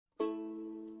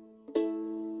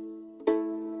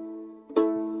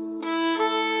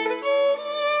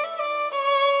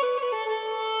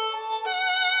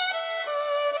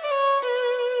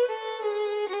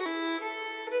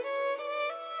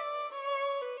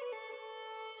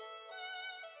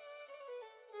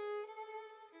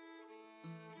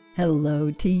Hello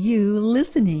to you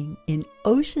listening in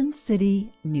Ocean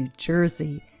City, New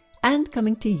Jersey, and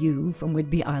coming to you from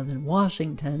Whidbey Island,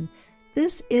 Washington.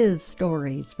 This is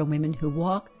Stories from Women Who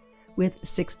Walk with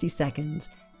 60 Seconds,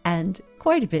 and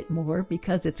quite a bit more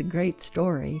because it's a great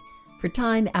story, for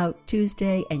Time Out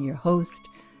Tuesday and your host,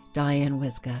 Diane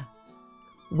Wiska.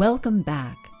 Welcome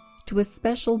back to a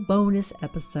special bonus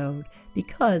episode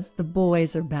because the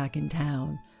boys are back in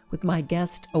town with my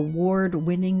guest,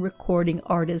 award-winning recording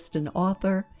artist and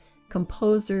author,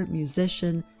 composer,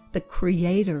 musician, the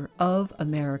creator of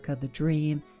America the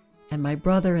Dream, and my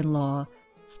brother-in-law,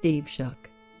 Steve Shook.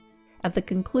 At the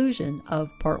conclusion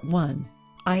of part one,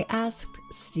 I asked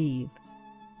Steve,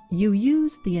 you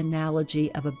used the analogy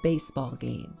of a baseball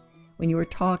game when you were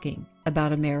talking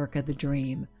about America the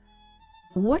Dream.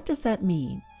 What does that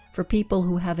mean for people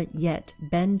who haven't yet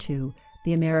been to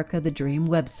the America the Dream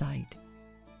website?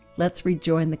 Let's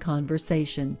rejoin the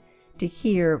conversation to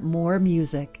hear more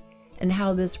music and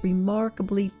how this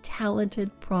remarkably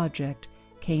talented project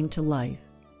came to life.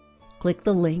 Click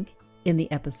the link in the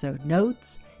episode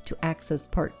notes to access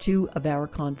part 2 of our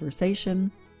conversation.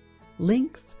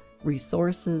 Links,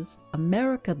 resources,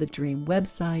 America the Dream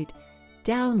website,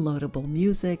 downloadable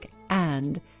music,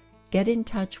 and get in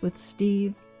touch with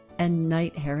Steve and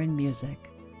Night Heron Music.